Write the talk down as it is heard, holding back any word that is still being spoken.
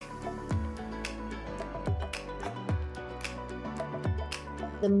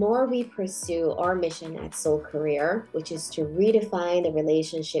The more we pursue our mission at Soul Career, which is to redefine the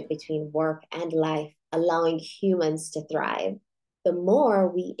relationship between work and life, allowing humans to thrive, the more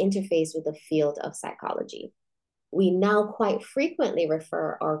we interface with the field of psychology. We now quite frequently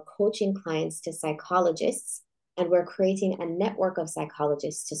refer our coaching clients to psychologists, and we're creating a network of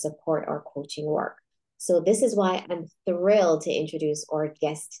psychologists to support our coaching work. So, this is why I'm thrilled to introduce our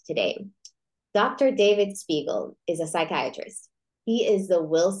guest today. Dr. David Spiegel is a psychiatrist. He is the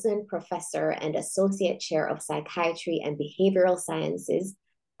Wilson Professor and Associate Chair of Psychiatry and Behavioral Sciences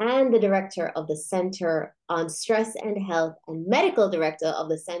and the Director of the Center on Stress and Health and Medical Director of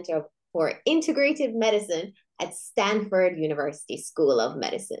the Center for Integrative Medicine at Stanford University School of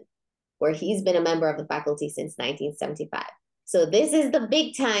Medicine, where he's been a member of the faculty since 1975. So this is the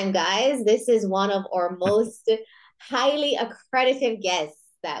big time, guys. This is one of our most highly accredited guests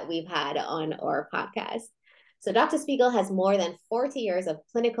that we've had on our podcast. So Dr. Spiegel has more than 40 years of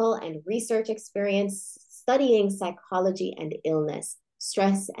clinical and research experience studying psychology and illness,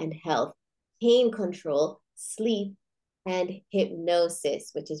 stress and health, pain control, sleep, and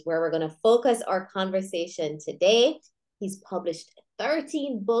hypnosis, which is where we're going to focus our conversation today. He's published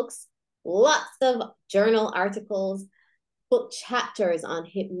 13 books, lots of journal articles, book chapters on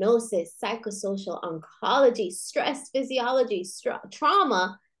hypnosis, psychosocial oncology, stress physiology,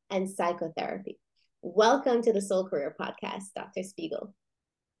 trauma, and psychotherapy. Welcome to the Soul Career Podcast, Dr. Spiegel.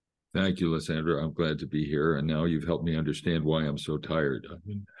 Thank you, Lysandra. I'm glad to be here. And now you've helped me understand why I'm so tired. I've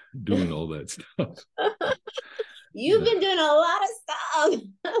been doing all that stuff. You've been doing a lot of stuff.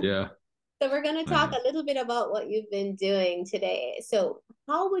 Yeah. So we're going to talk a little bit about what you've been doing today. So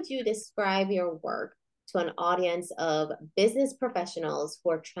how would you describe your work to an audience of business professionals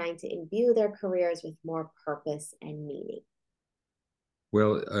who are trying to imbue their careers with more purpose and meaning?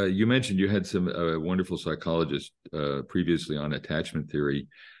 Well, you mentioned you had some wonderful psychologists previously on attachment theory.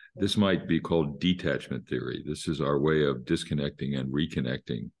 This might be called detachment theory. This is our way of disconnecting and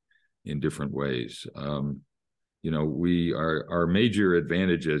reconnecting in different ways. Our major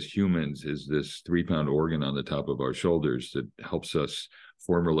advantage as humans is this 3-pound organ on the top of our shoulders that helps us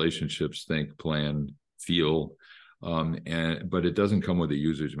form relationships, think, plan, feel, but it doesn't come with a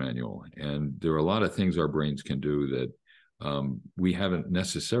user's manual. And there are a lot of things our brains can do that we haven't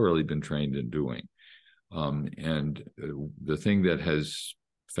necessarily been trained in doing. The thing that has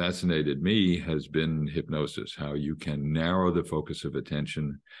fascinated me has been hypnosis, how you can narrow the focus of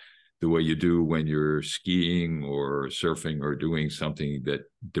attention the way you do when you're skiing or surfing or doing something that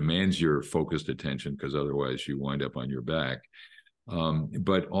demands your focused attention, because otherwise you wind up on your back,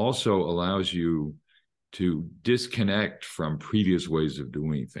 but also allows you to disconnect from previous ways of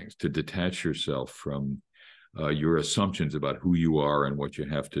doing things, to detach yourself from your assumptions about who you are and what you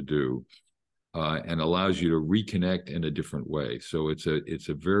have to do, and allows you to reconnect in a different way. So it's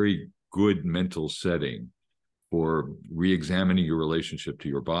a very good mental setting for re-examining your relationship to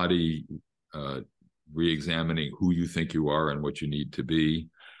your body, re-examining who you think you are and what you need to be,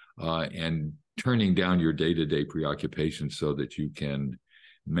 and turning down your day-to-day preoccupations so that you can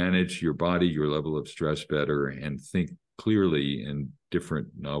manage your body, your level of stress better, and think clearly in different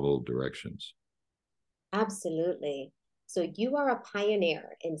novel directions. Absolutely. So you are a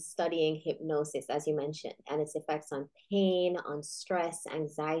pioneer in studying hypnosis, as you mentioned, and its effects on pain, on stress,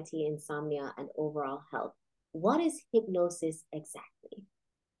 anxiety, insomnia, and overall health. What is hypnosis exactly?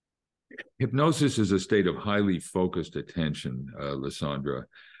 Hypnosis is a state of highly focused attention, Lysandra.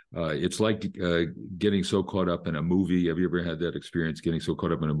 It's like getting so caught up in a movie. Have you ever had that experience, getting so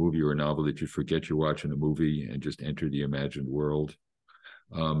caught up in a movie or a novel that you forget you're watching a movie and just enter the imagined world?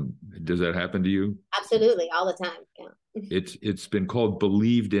 Does that happen to you? Absolutely, all the time. Yeah. It's been called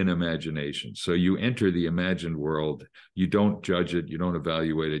believed in imagination. So you enter the imagined world, you don't judge it, you don't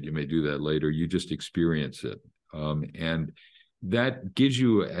evaluate it, you may do that later, you just experience it. And that gives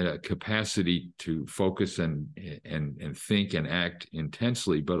you a capacity to focus and think and act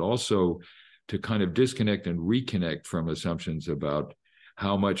intensely, but also to kind of disconnect and reconnect from assumptions about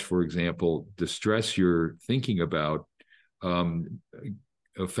how much, for example, the stress you're thinking about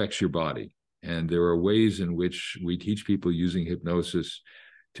affects your body. And there are ways in which we teach people using hypnosis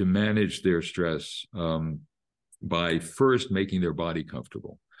to manage their stress by first making their body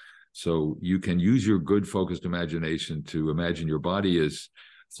comfortable. So you can use your good focused imagination to imagine your body is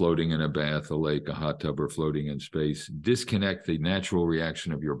floating in a bath, a lake, a hot tub, or floating in space. Disconnect the natural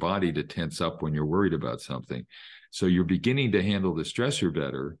reaction of your body to tense up when you're worried about something. So you're beginning to handle the stressor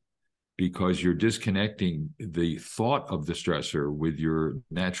better, because you're disconnecting the thought of the stressor with your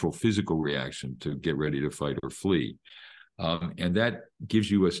natural physical reaction to get ready to fight or flee. And that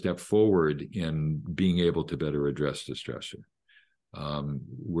gives you a step forward in being able to better address the stressor.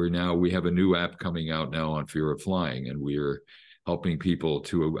 We have a new app coming out now on fear of flying, and we're helping people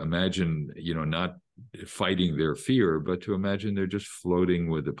to imagine, not fighting their fear, but to imagine they're just floating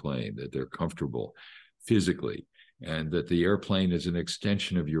with the plane, that they're comfortable physically, and that the airplane is an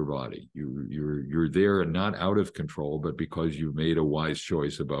extension of your body. You're there and not out of control, but because you've made a wise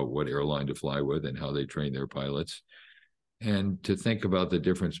choice about what airline to fly with and how they train their pilots, and to think about the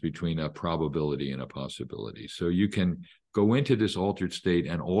difference between a probability and a possibility. So you can go into this altered state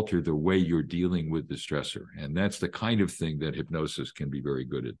and alter the way you're dealing with the stressor. And that's the kind of thing that hypnosis can be very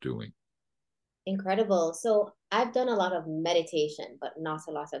good at doing. Incredible. So I've done a lot of meditation, but not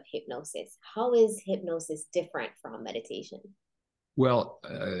a lot of hypnosis. How is hypnosis different from meditation? Well,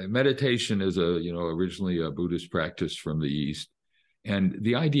 meditation is originally a Buddhist practice from the East. And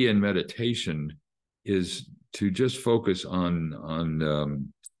the idea in meditation is to just focus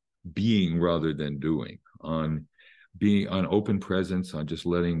on being rather than doing, on being on open presence, on just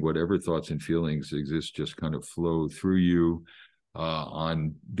letting whatever thoughts and feelings exist just kind of flow through you,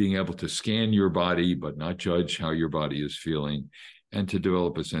 on being able to scan your body but not judge how your body is feeling, and to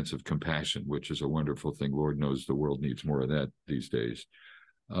develop a sense of compassion, which is a wonderful thing. Lord knows the world needs more of that these days.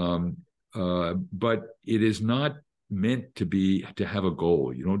 But it is not meant to have a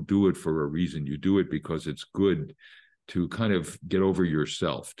goal. You don't do it for a reason. You do it because it's good to kind of get over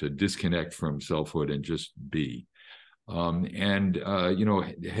yourself, to disconnect from selfhood and just be. Headspace,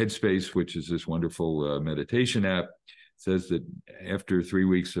 which is this wonderful meditation app, says that after 3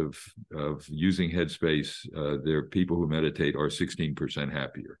 weeks of using Headspace, there people who meditate are 16%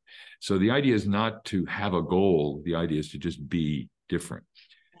 happier. So the idea is not to have a goal. The idea is to just be different.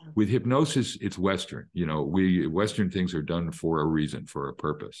 With hypnosis, it's Western. Western things are done for a reason, for a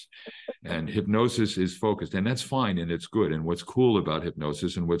purpose. And hypnosis is focused, and that's fine, and it's good. And what's cool about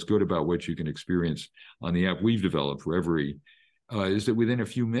hypnosis and what's good about what you can experience on the app we've developed, Reverie, is that within a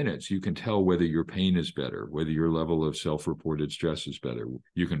few minutes, you can tell whether your pain is better, whether your level of self-reported stress is better.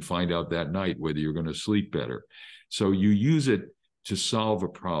 You can find out that night whether you're going to sleep better. So you use it to solve a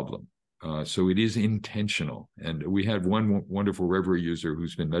problem. So it is intentional. And we had one wonderful Reverie user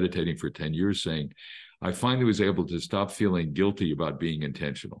who's been meditating for 10 years saying, I finally was able to stop feeling guilty about being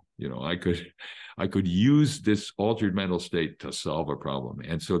intentional. I could use this altered mental state to solve a problem.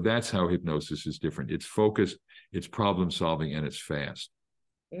 And so that's how hypnosis is different. It's focused, it's problem solving, and it's fast.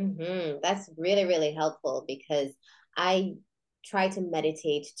 Mm-hmm. That's really, really helpful because I try to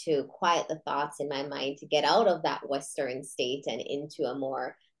meditate to quiet the thoughts in my mind to get out of that Western state and into a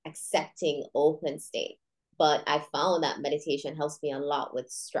more accepting, open state. But I found that meditation helps me a lot with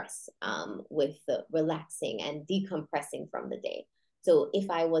stress, with the relaxing and decompressing from the day. So if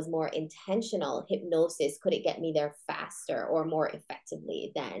I was more intentional, hypnosis, could it get me there faster or more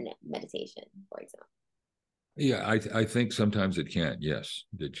effectively than meditation, for example? Yeah, I think sometimes it can, yes,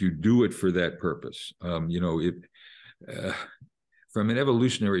 that you do it for that purpose. From an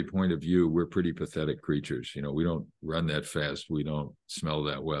evolutionary point of view, we're pretty pathetic creatures. We don't run that fast. We don't smell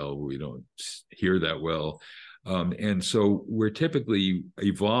that well. We don't hear that well. And so we're typically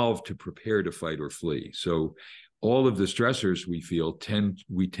evolved to prepare to fight or flee. So all of the stressors we feel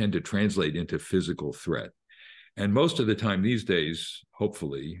we tend to translate into physical threat. And most of the time these days,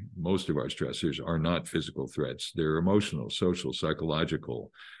 hopefully, most of our stressors are not physical threats. They're emotional, social,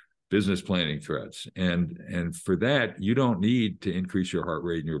 psychological, business planning threats. And for that, you don't need to increase your heart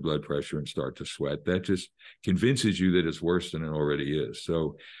rate and your blood pressure and start to sweat. That just convinces you that it's worse than it already is.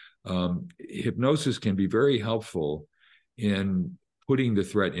 So hypnosis can be very helpful in putting the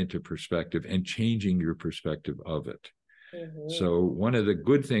threat into perspective and changing your perspective of it. Mm-hmm. So one of the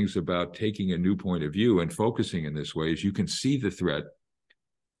good things about taking a new point of view and focusing in this way is you can see the threat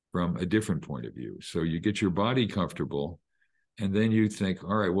from a different point of view. So you get your body comfortable, and then you think,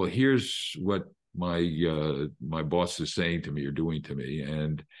 all right, well, here's what my boss is saying to me or doing to me.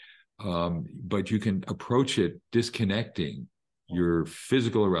 And but you can approach it disconnecting your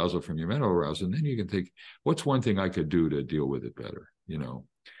physical arousal from your mental arousal. And then you can think, what's one thing I could do to deal with it better?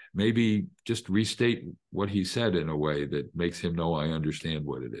 Maybe just restate what he said in a way that makes him know I understand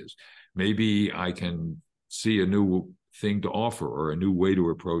what it is. Maybe I can see a new thing to offer or a new way to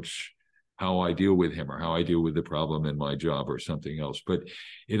approach how I deal with him or how I deal with the problem in my job or something else. But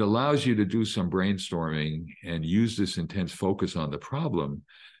it allows you to do some brainstorming and use this intense focus on the problem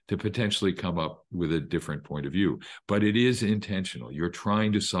to potentially come up with a different point of view. But it is intentional. You're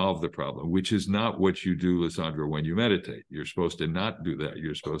trying to solve the problem, which is not what you do, Lissandra, when you meditate. You're supposed to not do that.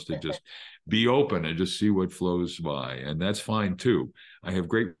 You're supposed to just be open and just see what flows by. And that's fine too. I have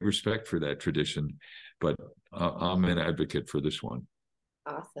great respect for that tradition, but I'm an advocate for this one.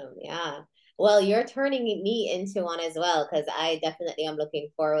 Awesome. Yeah. Well, you're turning me into one as well, because I definitely am looking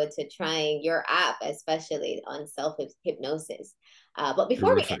forward to trying your app, especially on self hypnosis. But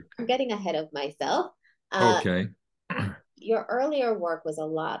before we end, Terrific. I'm getting ahead of myself. Uh, Okay. your earlier work was a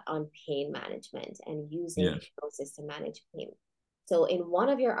lot on pain management and using Yes. hypnosis to manage pain. So, in one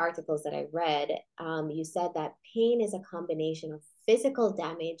of your articles that I read, you said that pain is a combination of physical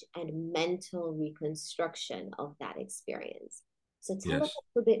damage and mental reconstruction of that experience. So, tell us Yes.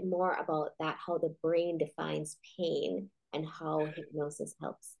 a little bit more about that, how the brain defines pain and how hypnosis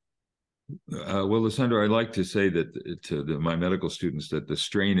helps. Well, Lysandra, I like to say that to my medical students that the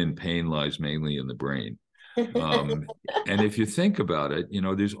strain and pain lies mainly in the brain. Um, and if you think about it,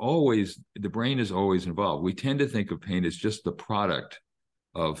 there's always the brain is always involved. We tend to think of pain as just the product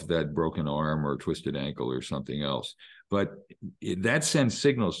of that broken arm or twisted ankle or something else. But that sends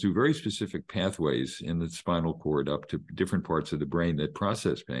signals through very specific pathways in the spinal cord up to different parts of the brain that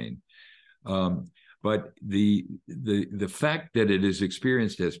process pain. Um, but the fact that it is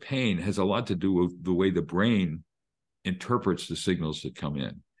experienced as pain has a lot to do with the way the brain interprets the signals that come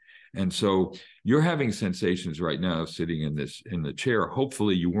in. And so you're having sensations right now sitting in the chair.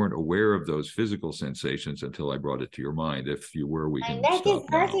 Hopefully you weren't aware of those physical sensations until I brought it to your mind. If you were, we can My neck is stop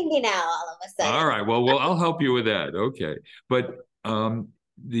now. hurting me now all of a sudden. All right. Well, I'll help you with that. Okay. But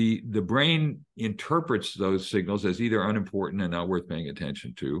the brain interprets those signals as either unimportant and not worth paying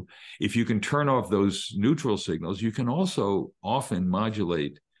attention to. If you can turn off those neutral signals, you can also often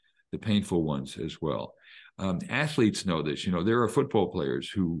modulate the painful ones as well. Athletes know this. There are football players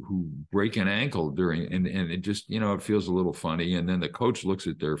who break an ankle during, and it just, it feels a little funny. And then the coach looks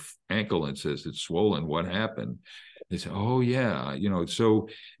at their ankle and says, "It's swollen. What happened?" They say, "Oh yeah." So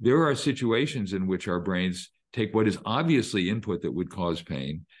there are situations in which our brains take what is obviously input that would cause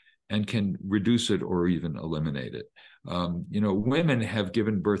pain and can reduce it or even eliminate it. Women have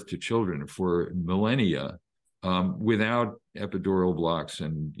given birth to children for millennia without epidural blocks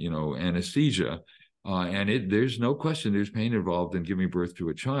and anesthesia. There's no question there's pain involved in giving birth to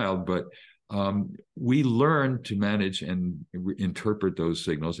a child, but we learn to manage and interpret those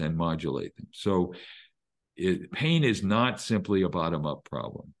signals and modulate them. So pain is not simply a bottom-up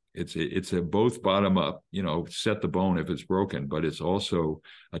problem. It's a both bottom-up, set the bone if it's broken, but it's also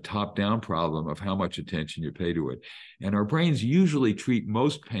a top-down problem of how much attention you pay to it. And our brains usually treat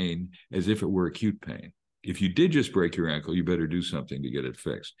most pain as if it were acute pain. If you did just break your ankle, you better do something to get it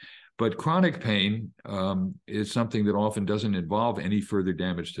fixed. But chronic pain is something that often doesn't involve any further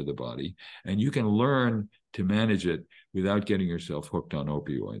damage to the body, and you can learn to manage it without getting yourself hooked on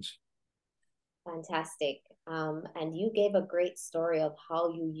opioids. Fantastic. And you gave a great story of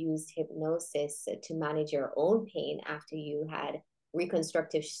how you used hypnosis to manage your own pain after you had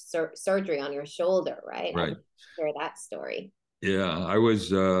reconstructive surgery on your shoulder, right? I'd Right. share that story. Yeah,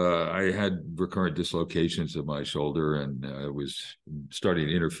 I had recurrent dislocations of my shoulder, and was starting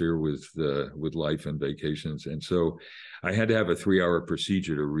to interfere with life and vacations, and so I had to have a 3-hour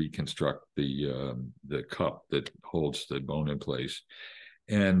procedure to reconstruct the cup that holds the bone in place.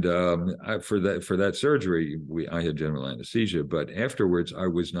 And for that surgery, I had general anesthesia, but afterwards I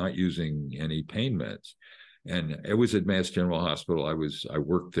was not using any pain meds. And it was at Mass General Hospital. I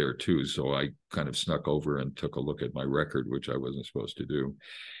worked there too, so I kind of snuck over and took a look at my record, which I wasn't supposed to do.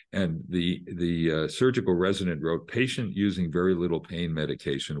 And the surgical resident wrote, "Patient using very little pain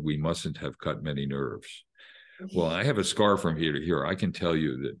medication. We mustn't have cut many nerves." Well, I have a scar from here to here. I can tell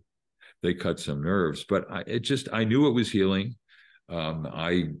you that they cut some nerves, but I knew it was healing.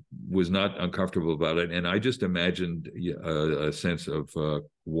 I was not uncomfortable about it, and I just imagined a sense of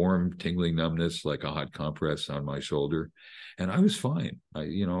warm, tingling numbness, like a hot compress on my shoulder, and I was fine.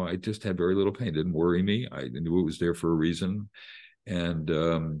 I just had very little pain. It didn't worry me. I knew it was there for a reason, and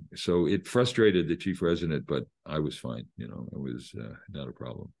so it frustrated the chief resident, but I was fine. It was not a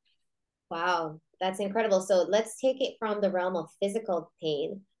problem. Wow, that's incredible. So let's take it from the realm of physical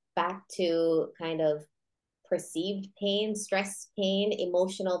pain back to kind of perceived pain, stress pain,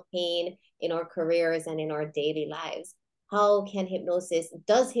 emotional pain in our careers and in our daily lives. How can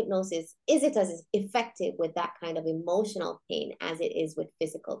is it as effective with that kind of emotional pain as it is with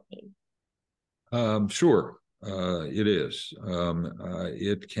physical pain? Sure, it is.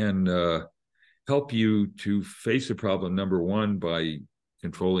 It can help you to face a problem, number one, by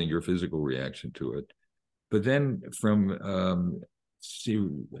controlling your physical reaction to it. But then from see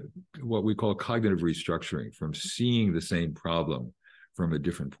what we call cognitive restructuring, from seeing the same problem from a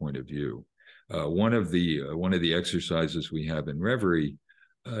different point of view. One of the exercises we have in Reverie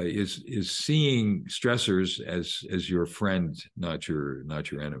is seeing stressors as your friend, not your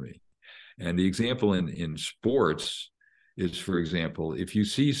enemy. And the example in sports is, for example, if you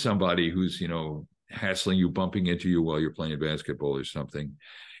see somebody who's, hassling you, bumping into you while you're playing basketball or something,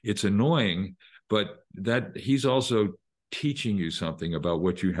 it's annoying, but that he's also teaching you something about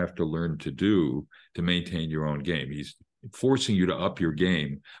what you have to learn to do to maintain your own game. He's forcing you to up your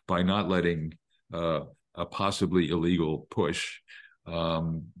game by not letting a possibly illegal push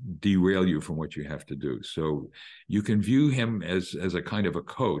derail you from what you have to do. So you can view him as a kind of a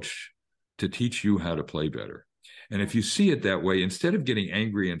coach to teach you how to play better. And if you see it that way, instead of getting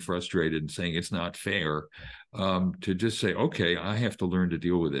angry and frustrated and saying it's not fair, to just say, okay, I have to learn to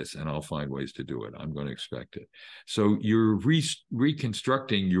deal with this and I'll find ways to do it. I'm going to expect it. So you're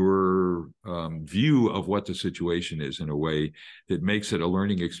reconstructing your view of what the situation is in a way that makes it a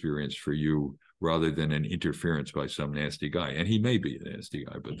learning experience for you rather than an interference by some nasty guy. And he may be a nasty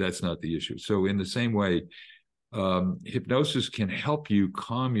guy, but that's not the issue. So in the same way, hypnosis can help you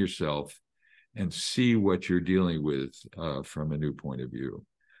calm yourself and see what you're dealing with from a new point of view.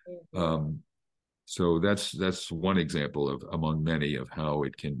 So that's one example of among many of how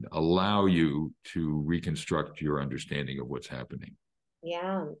it can allow you to reconstruct your understanding of what's happening.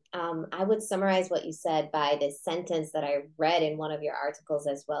 Yeah. I would summarize what you said by this sentence that I read in one of your articles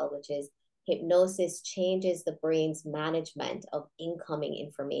as well, which is hypnosis changes the brain's management of incoming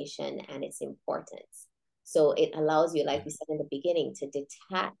information and its importance. So it allows you, like we said in the beginning, to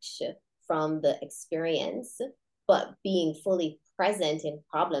detach from the experience, but being fully present in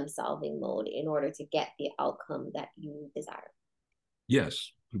problem solving mode in order to get the outcome that you desire.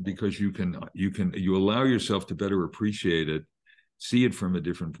 Yes, because you allow yourself to better appreciate it, see it from a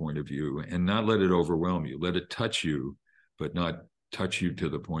different point of view, and not let it overwhelm you. Let it touch you, but not touch you to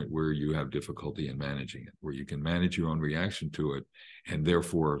the point where you have difficulty in managing it, where you can manage your own reaction to it and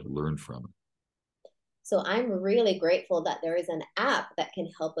therefore learn from it. So I'm really grateful that there is an app that can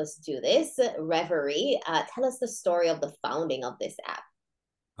help us do this, Reverie. Tell us the story of the founding of this app.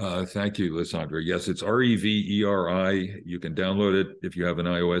 Thank you, Lysandra. Yes, it's Reveri. You can download it if you have an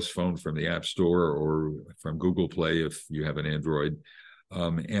iOS phone from the App Store or from Google Play if you have an Android.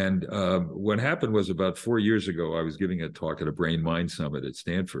 What happened was about 4 years ago, I was giving a talk at a Brain Mind Summit at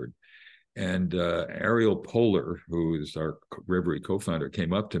Stanford. And Ariel Poehler, who is our Reverie co-founder,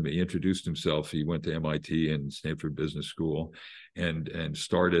 came up to me, introduced himself. He went to MIT and Stanford Business School and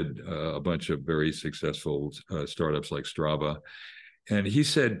started a bunch of very successful startups like Strava. And he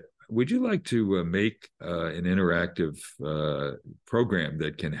said, would you like to make an interactive program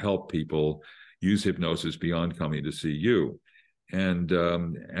that can help people use hypnosis beyond coming to see you? And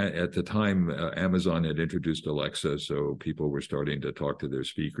at the time, Amazon had introduced Alexa, so people were starting to talk to their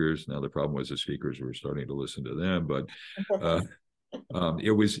speakers. Now the problem was the speakers were starting to listen to them, but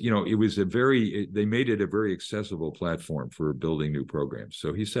it was, they made it a very accessible platform for building new programs.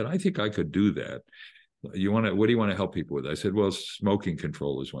 So he said, I think I could do that. What do you want to help people with? I said, well, smoking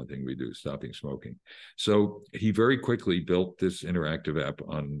control is one thing we do, stopping smoking. So he very quickly built this interactive app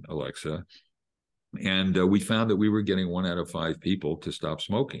on Alexa. And we found that we were getting 1 out of 5 people to stop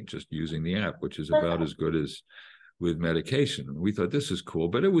smoking just using the app, which is about as good as with medication. And we thought, this is cool,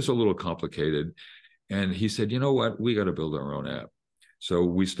 but it was a little complicated. And he said, you know what? We got to build our own app. So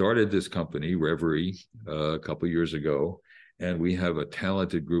we started this company, Reverie, a couple of years ago. And we have a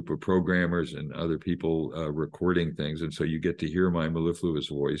talented group of programmers and other people recording things. And so you get to hear my mellifluous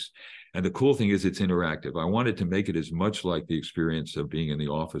voice. And the cool thing is it's interactive. I wanted to make it as much like the experience of being in the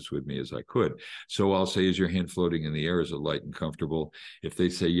office with me as I could. So I'll say, is your hand floating in the air? Is it light and comfortable? If they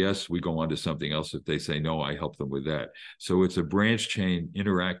say yes, we go on to something else. If they say no, I help them with that. So it's a branch chain,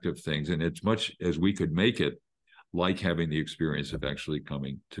 interactive things. And as much as we could make it like having the experience of actually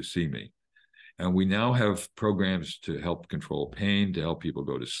coming to see me. And we now have programs to help control pain, to help people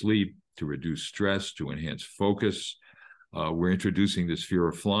go to sleep, to reduce stress, to enhance focus. We're introducing this fear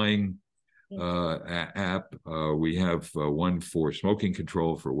of flying app. We have one for smoking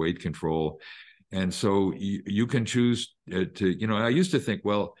control, for weight control. And so you can choose to, I used to think,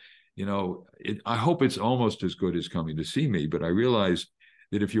 well, I hope it's almost as good as coming to see me. But I realized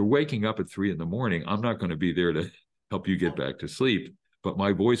that if you're waking up at 3 a.m, I'm not going to be there to help you get back to sleep. But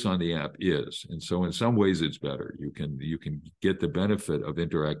my voice on the app is. And so in some ways it's better. You can get the benefit of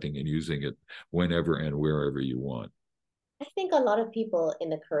interacting and using it whenever and wherever you want. I think a lot of people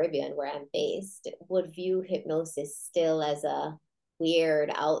in the Caribbean, where I'm based, would view hypnosis still as a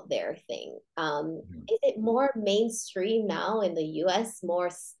weird out there thing. Is it more mainstream now in the US,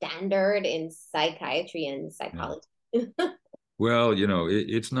 more standard in psychiatry and psychology? Yeah. Well,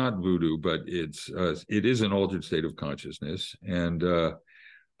 it's not voodoo, but it is an altered state of consciousness. And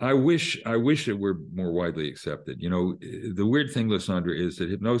I wish it were more widely accepted. You know, the weird thing, Lysandra, is that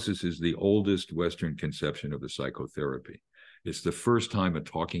hypnosis is the oldest Western conception of a psychotherapy. It's the first time a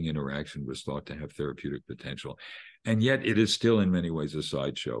talking interaction was thought to have therapeutic potential. And yet it is still in many ways a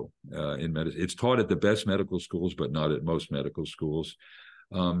sideshow in medicine. It's taught at the best medical schools, but not at most medical schools.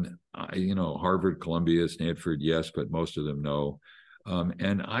 Harvard, Columbia, Stanford, yes, but most of them no.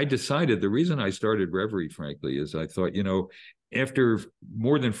 And I decided the reason I started Reverie, frankly, is I thought, after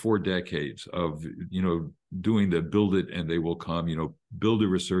more than 4 decades of, doing the build it and they will come, build a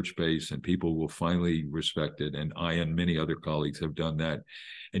research base and people will finally respect it. And I and many other colleagues have done that.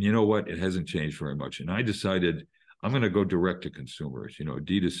 And you know what? It hasn't changed very much. And I decided I'm going to go direct to consumers,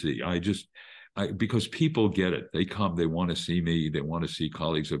 D2C. Because people get it. They come, they want to see me, they want to see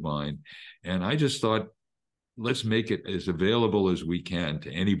colleagues of mine. And I just thought, let's make it as available as we can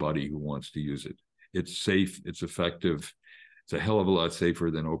to anybody who wants to use it. It's safe, it's effective, it's a hell of a lot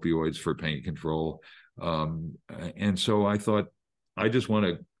safer than opioids for pain control. And so I thought, I just want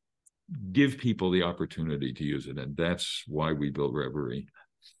to give people the opportunity to use it. And that's why we built Reverie.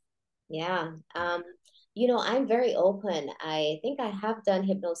 Yeah. I'm very open. I think I have done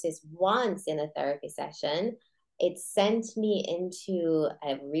hypnosis once in a therapy session. It sent me into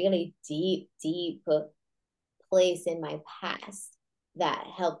a really deep, deep place in my past that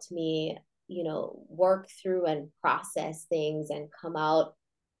helped me, work through and process things and come out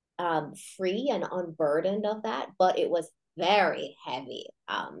free and unburdened of that. But it was very heavy.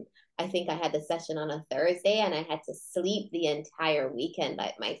 I think I had the session on a Thursday and I had to sleep the entire weekend.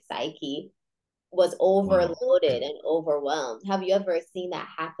 Like my psyche was overloaded and overwhelmed. Have you ever seen that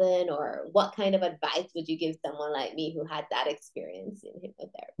happen, or what kind of advice would you give someone like me who had that experience in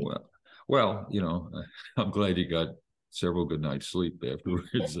hypnotherapy? Well, I'm glad you got several good nights sleep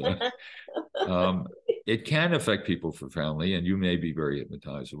afterwards. It can affect people profoundly, and you may be very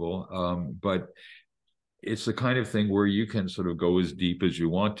hypnotizable, but it's the kind of thing where you can sort of go as deep as you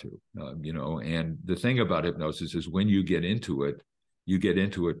want to, and the thing about hypnosis is when you get into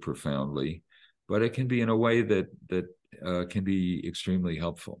it profoundly, but it can be in a way that can be extremely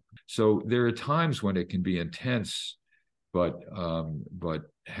helpful. So there are times when it can be intense, but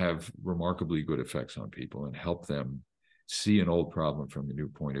have remarkably good effects on people and help them see an old problem from a new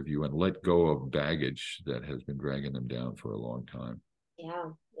point of view and let go of baggage that has been dragging them down for a long time.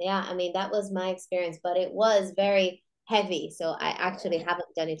 Yeah. I mean, that was my experience, but it was very heavy. So I actually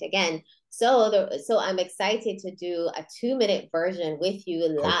haven't done it again. So I'm excited to do a 2-minute version with you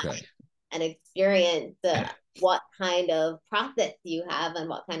live. Okay. And experience what kind of process you have and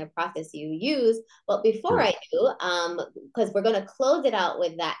what kind of process you use. But before I do, because we're going to close it out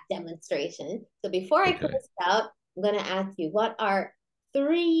with that demonstration. So before I close it out, I'm going to ask you, what are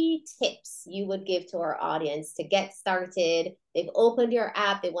 3 tips you would give to our audience to get started? They've opened your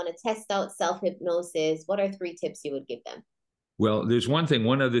app, they want to test out self-hypnosis. What are 3 tips you would give them? Well, there's one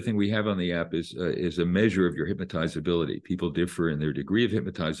other thing we have on the app is a measure of your hypnotizability. People differ in their degree of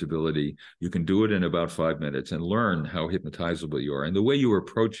hypnotizability. You can do it in about 5 minutes and learn how hypnotizable you are. And the way you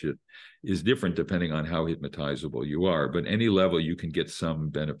approach it is different depending on how hypnotizable you are. But any level, you can get some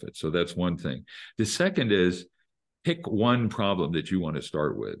benefit. So that's one thing. The second is pick one problem that you want to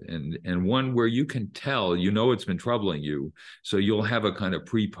start with and one where you can tell, it's been troubling you. So you'll have a kind of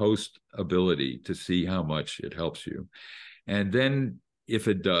pre-post ability to see how much it helps you. And then if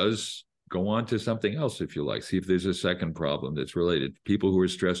it does, go on to something else if you like. See if there's a second problem that's related. People who are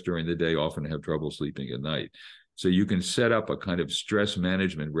stressed during the day often have trouble sleeping at night. So you can set up a kind of stress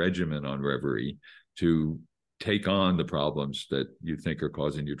management regimen on Reverie to take on the problems that you think are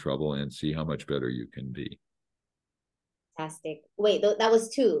causing you trouble and see how much better you can be. Fantastic. Wait, that was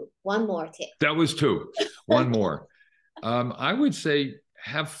 2. One more tip. That was 2. One more. I would say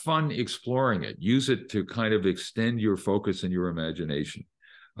have fun exploring it. Use it to kind of extend your focus and your imagination.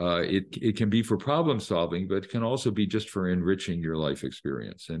 It can be for problem solving, but it can also be just for enriching your life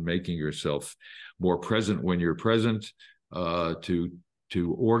experience and making yourself more present when you're present,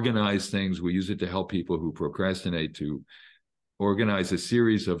 to organize things. We use it to help people who procrastinate to organize a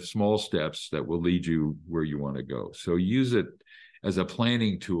series of small steps that will lead you where you want to go. So use it as a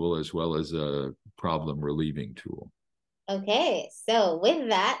planning tool as well as a problem relieving tool. Okay, so with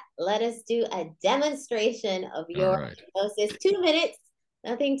that, let us do a demonstration of your hypnosis. 2 minutes,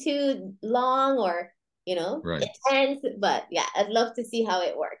 nothing too long or, intense, but yeah, I'd love to see how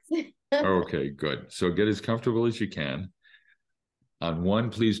it works. Okay, good. So get as comfortable as you can. On 1,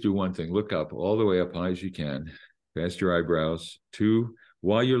 please do one thing. Look up all the way up high as you can. Past your eyebrows. 2,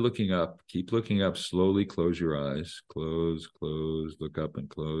 while you're looking up, keep looking up. Slowly close your eyes. Close, look up and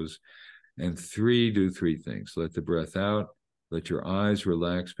close. And 3, do 3 things. Let the breath out, Let your eyes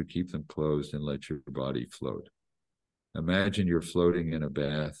relax, but keep them closed and let your body float. Imagine you're floating in a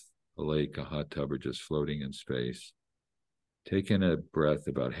bath, a lake, a hot tub, or just floating in space. Take in a breath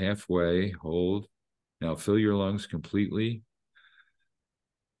about halfway, hold. Now fill your lungs completely,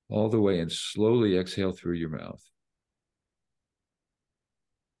 all the way, and slowly exhale through your mouth.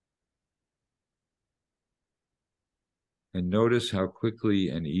 And notice how quickly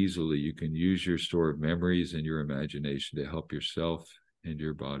and easily you can use your store of memories and your imagination to help yourself and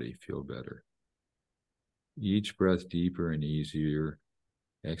your body feel better. Each breath deeper and easier.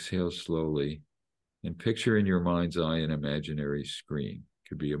 Exhale slowly and picture in your mind's eye an imaginary screen. It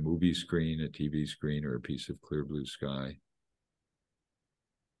could be a movie screen, a TV screen, or a piece of clear blue sky.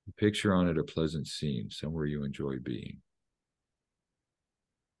 Picture on it a pleasant scene, somewhere you enjoy being.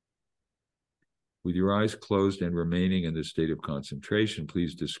 With your eyes closed and remaining in the state of concentration,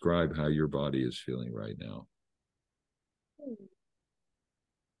 please describe how your body is feeling right now.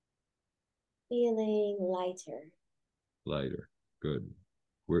 Feeling lighter. Lighter. Good.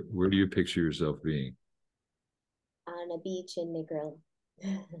 Where do you picture yourself being? On a beach in Negril.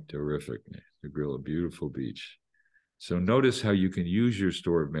 Terrific. Negril, a beautiful beach. So notice how you can use your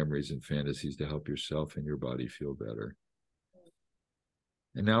store of memories and fantasies to help yourself and your body feel better.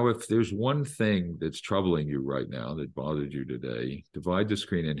 And now if there's one thing that's troubling you right now that bothered you today, divide the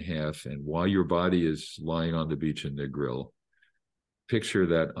screen in half, and while your body is lying on the beach in Negril, picture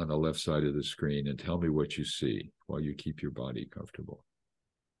that on the left side of the screen and tell me what you see while you keep your body comfortable.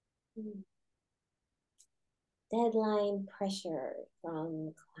 Deadline pressure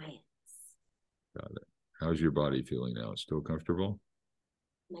from clients. Got it. How's your body feeling now? Still comfortable?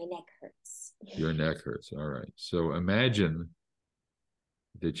 My neck hurts. Your neck hurts. All right. So imagine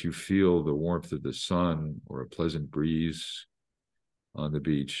that you feel the warmth of the sun or a pleasant breeze on the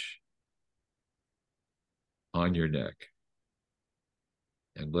beach on your neck.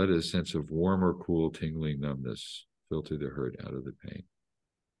 And let a sense of warm or cool tingling numbness filter the hurt out of the pain.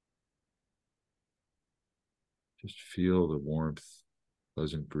 Just feel the warmth,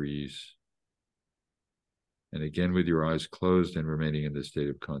 pleasant breeze. And again, with your eyes closed and remaining in the state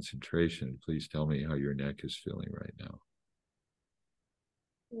of concentration, please tell me how your neck is feeling right now.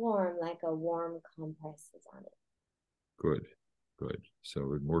 Warm, like a warm compress is on it. Good, good.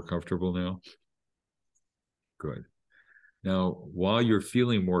 So more comfortable now? Good. Now, while you're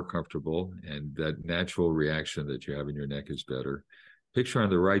feeling more comfortable and that natural reaction that you have in your neck is better, picture on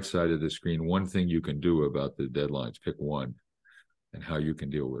the right side of the screen one thing you can do about the deadlines. Pick one and how you can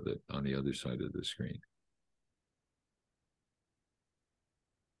deal with it on the other side of the screen.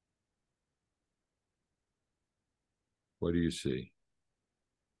 What do you see?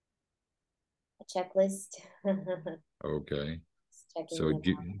 A checklist. Okay. Checking So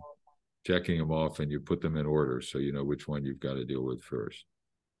checking them off, and you put them in order so you know which one you've got to deal with first.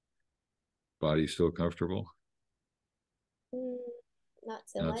 Body still comfortable? Not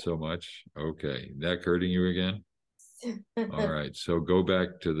so Not much. so much? Okay. Neck hurting you again? All right. So go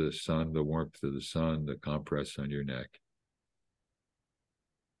back to the sun, the warmth of the sun, the compress on your neck.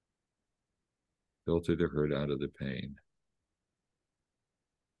 Filter the hurt out of the pain.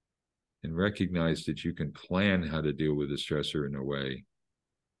 And recognize that you can plan how to deal with the stressor in a way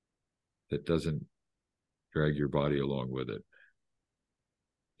that doesn't drag your body along with it.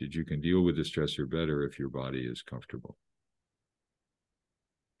 That you can deal with the stressor better if your body is comfortable.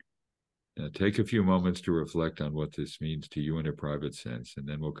 Now, take a few moments to reflect on what this means to you in a private sense, and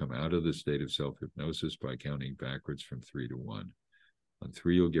then we'll come out of the state of self-hypnosis by counting backwards from 3 to 1. On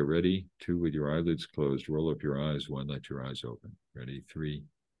 3, you'll get ready. 2, with your eyelids closed, roll up your eyes. 1, let your eyes open. Ready? 3,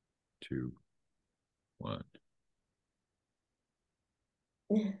 2, 1.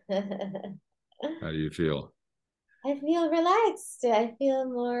 How do you feel? I feel relaxed. I feel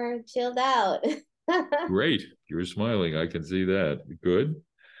more chilled out. Great. You're smiling. I can see that. Good.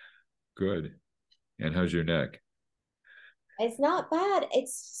 Good. And how's your neck? It's not bad.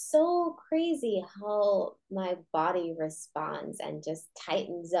 It's so crazy how my body responds and just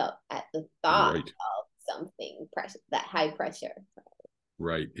tightens up at the thought Right. of something pressure, that high pressure.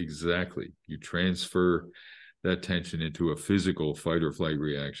 Right. Exactly. You transfer that tension into a physical fight or flight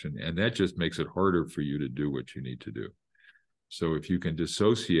reaction, and that just makes it harder for you to do what you need to do. So if you can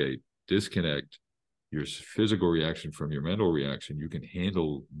dissociate, disconnect your physical reaction from your mental reaction, you can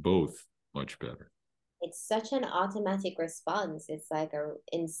handle both much better. It's such an automatic response. It's like a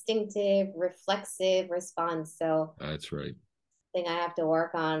instinctive, reflexive response. So That's right. thing I have to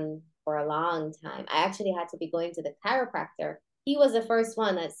work on for a long time. I actually had to be going to the chiropractor. He was the first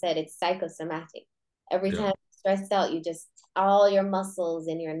one that said it's psychosomatic. Every time you're stressed out, you just all your muscles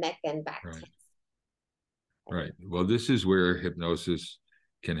in your neck and back Right. tense. Right. Well, this is where hypnosis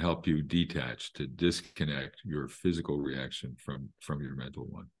can help you detach, to disconnect your physical reaction from your mental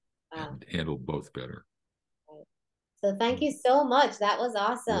one, Wow. and handle both better. Right. So thank you so much. That was You're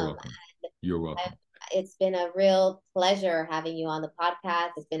awesome. welcome. You're welcome. It's been a real pleasure having you on the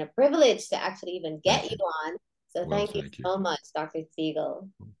podcast. It's been a privilege to actually even get Thank you you. on. So Well, thank you thank you. so much, Dr. Spiegel.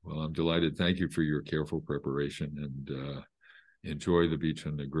 Well, I'm delighted. Thank you for your careful preparation, and enjoy the beach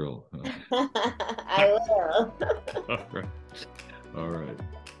and the grill. I will. All right. All right.